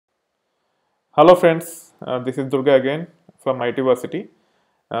Hello friends, this is Durga again from ITversity,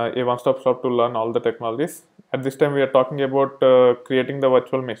 a one-stop shop to learn all the technologies. At this time we are talking about creating the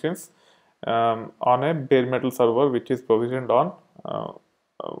virtual machines on a bare metal server uh, which is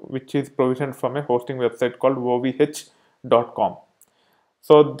provisioned from a hosting website called ovh.com.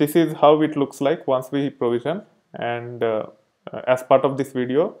 So this is how it looks like once we provision, and as part of this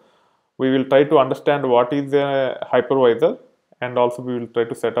video we will try to understand what is a hypervisor, and also we will try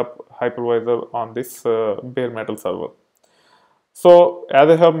to set up hypervisor on this bare metal server. So as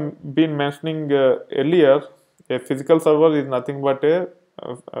I have been mentioning earlier, a physical server is nothing but a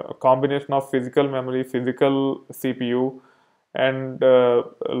combination of physical memory, physical CPU, and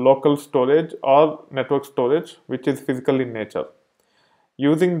local storage or network storage, which is physical in nature.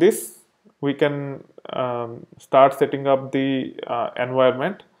 Using this, we can start setting up the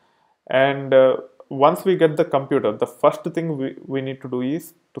environment, and once we get the computer, the first thing we need to do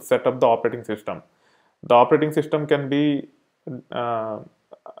is to set up the operating system. The operating system can be uh,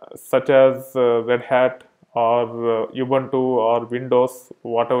 such as Red Hat or Ubuntu or Windows,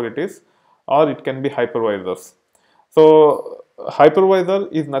 whatever it is, or it can be hypervisors. So hypervisor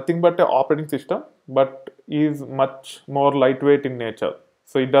is nothing but an operating system, but is much more lightweight in nature.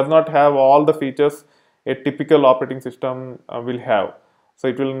 So it does not have all the features a typical operating system will have. So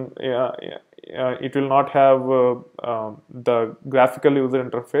it will not have the graphical user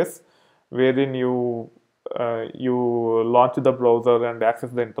interface wherein you launch the browser and access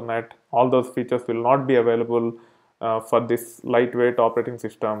the internet. All those features will not be available for this lightweight operating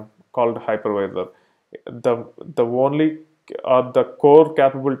system called hypervisor. The only the core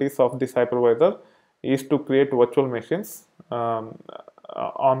capabilities of this hypervisor is to create virtual machines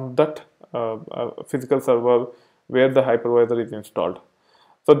on that physical server where the hypervisor is installed.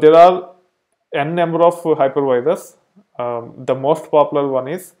 So there are n number of hypervisors. The most popular one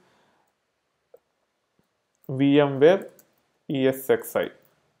is vmware esxi.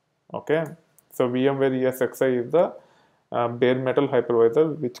 Okay, so vmware esxi is the bare metal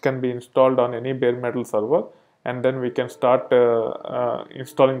hypervisor which can be installed on any bare metal server, and then we can start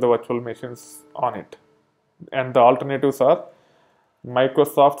installing the virtual machines on it. And the alternatives are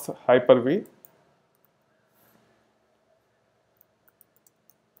Microsoft's Hyper-V,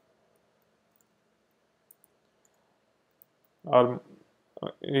 or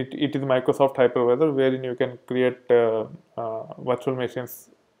it is Microsoft hypervisor wherein you can create virtual machines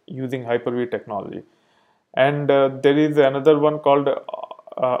using Hyper-V technology. And there is another one called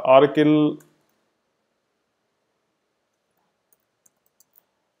Oracle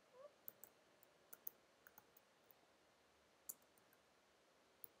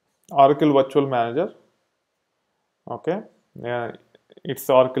Virtual Manager. Okay, yeah, it's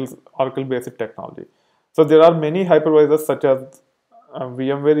Oracle based technology. So there are many hypervisors such as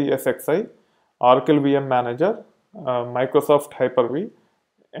VMware ESXi, Oracle VM Manager, Microsoft Hyper-V,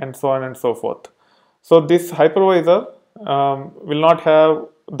 and so on and so forth. So this hypervisor will not have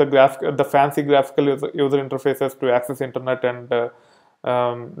the fancy graphical user interfaces to access internet and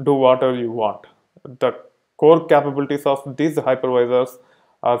do whatever you want. The core capabilities of these hypervisors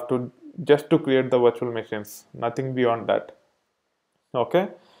are to just to create the virtual machines, nothing beyond that. Okay,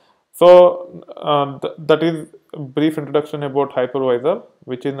 so that is a brief introduction about hypervisor,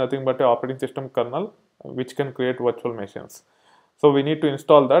 which is nothing but a operating system kernel which can create virtual machines. So we need to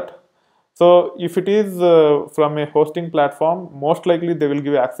install that. So if it is from a hosting platform, most likely they will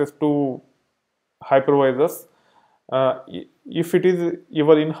give access to hypervisors. If it is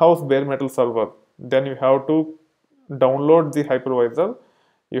your in-house bare metal server, then you have to download the hypervisor,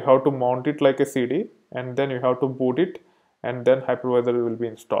 you have to mount it like a CD, and then you have to boot it, and then hypervisor will be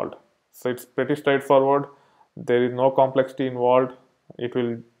installed. So it's pretty straightforward. There is no complexity involved. It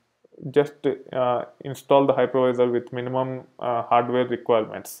will just install the hypervisor with minimum hardware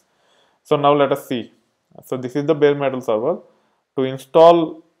requirements. So now let us see. So this is the bare metal server. To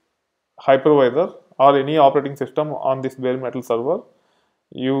install hypervisor or any operating system on this bare metal server,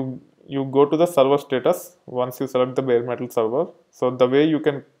 you go to the server status once you select the bare metal server. So the way you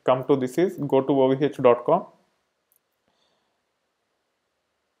can come to this is go to ovh.com,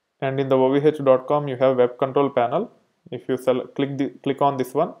 and in the ovh.com you have web control panel. If you click on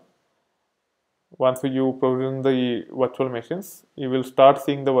this one, once you provision the virtual machines, you will start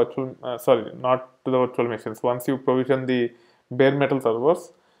seeing the sorry, not to the virtual machines. Once you provision the bare metal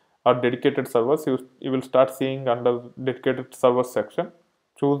servers or dedicated servers, you will start seeing under dedicated servers section.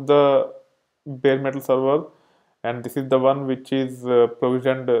 Choose the bare metal server, and this is the one which is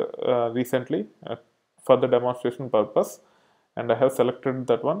provisioned recently for the demonstration purpose, and I have selected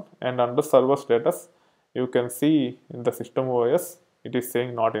that one. And under server status, you can see in the system OS it is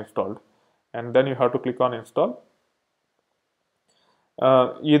saying not installed. and then you have to click on install.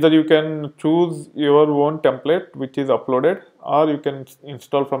 Either you can choose your own template which is uploaded, or you can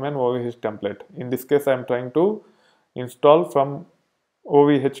install from an OVH template. In this case, I am trying to install from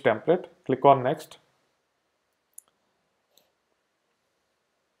OVH template. Click on next.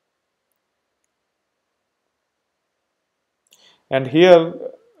 And here,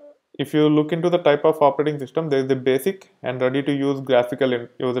 if you look into the type of operating system, there is the basic and ready to use graphical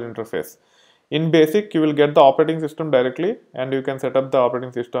user interface. In basic, you will get the operating system directly, and you can set up the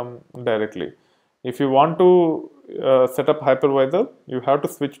operating system directly. If you want to set up hypervisor, you have to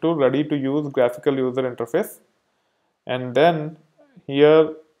switch to ready to use graphical user interface, and then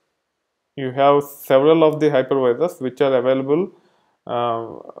here you have several of the hypervisors which are available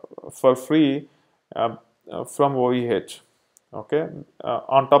for free from OVH. Okay,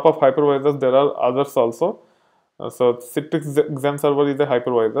 on top of hypervisors, there are others also. So Citrix Xen server is a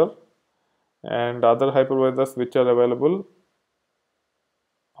hypervisor, and other hypervisors which are available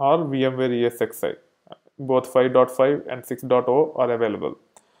are VMware esxi. Both 5.5 and 6.0 are available.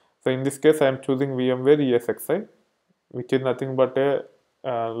 So in this case, I am choosing VMware esxi, which is nothing but a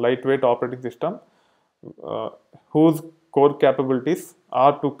lightweight operating system whose core capabilities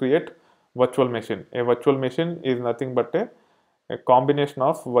are to create virtual machine. A virtual machine is nothing but a combination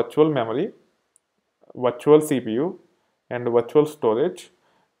of virtual memory, virtual CPU, and virtual storage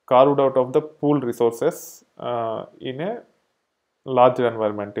carved out of the pooled resources in a larger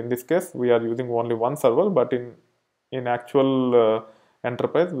environment. In this case, we are using only one server, but in actual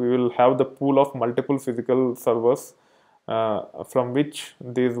enterprise, we will have the pool of multiple physical servers from which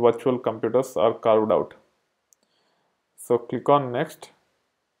these virtual computers are carved out. So click on next.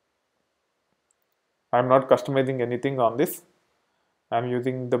 I am not customizing anything on this. I am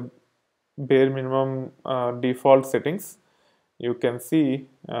using the bare minimum default settings. You can see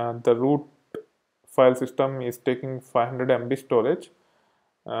the root file system is taking 500 MB storage,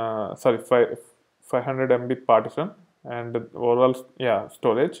 500 MB partition, and overall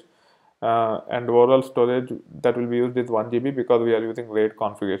storage, and overall storage that will be used is 1 GB because we are using RAID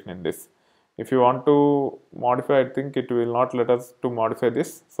configuration in this. If you want to modify, I think it will not let us to modify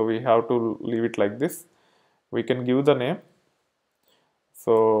this, so we have to leave it like this. We can give the name.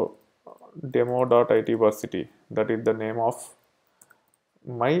 So demo.itversity, that is the name of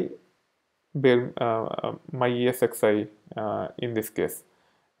my my esxi in this case,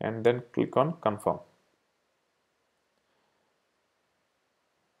 and then click on confirm,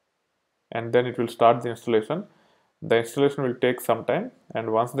 and then it will start the installation. The installation will take some time,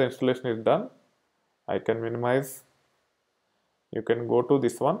 and once the installation is done, I can minimize. You can go to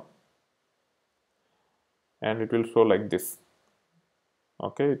this one, and it will show like this.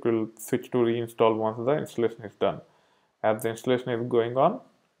 Okay, it will switch to reinstall once the installation is done. As the installation is going on,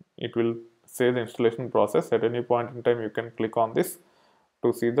 it will say the installation process. At any point in time, you can click on this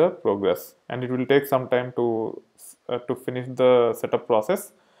to see the progress, and it will take some time to finish the setup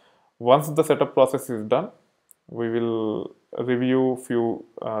process. Once the setup process is done, we will review few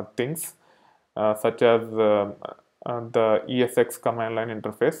things such as the ESX command line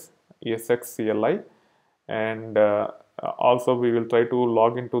interface, ESX CLI, and also we will try to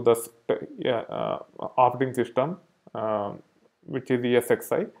log into the operating system which is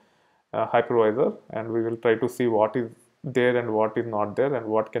ESXi hypervisor, and we will try to see what is there and what is not there, and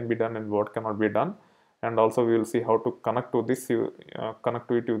what can be done and what cannot be done. And also we will see how to connect to this connect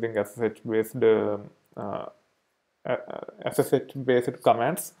to it using SSH based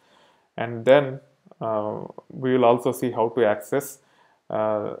commands, and then we will also see how to access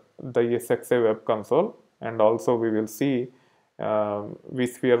the ESXi web console, and also we will see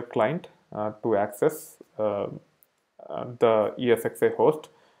vSphere client to access the ESXi host,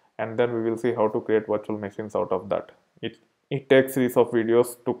 and then we will see how to create virtual machines out of that. It takes series of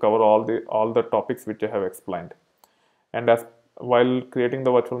videos to cover all the topics which I have explained. And as while creating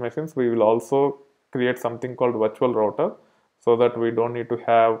the virtual machines, we will also create something called virtual router, so that we don't need to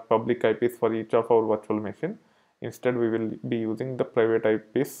have public IPs for each of our virtual machine. Instead, we will be using the private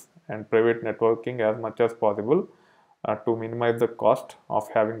IPs and private networking as much as possible to minimize the cost of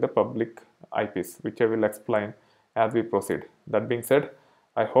having the public IPs, which I will explain as we proceed. That being said,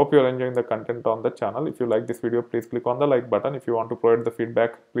 I hope you are enjoying the content on the channel. If you like this video, please click on the like button. If you want to provide the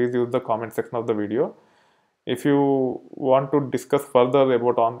feedback, please use the comment section of the video. If you want to discuss further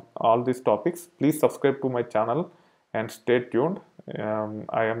about on all these topics, please subscribe to my channel and stay tuned.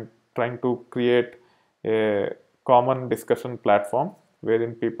 I am trying to create a common discussion platform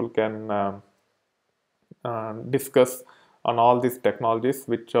wherein people can discuss on all these technologies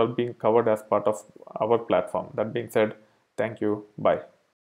which are being covered as part of our platform. That being said, thank you. Bye.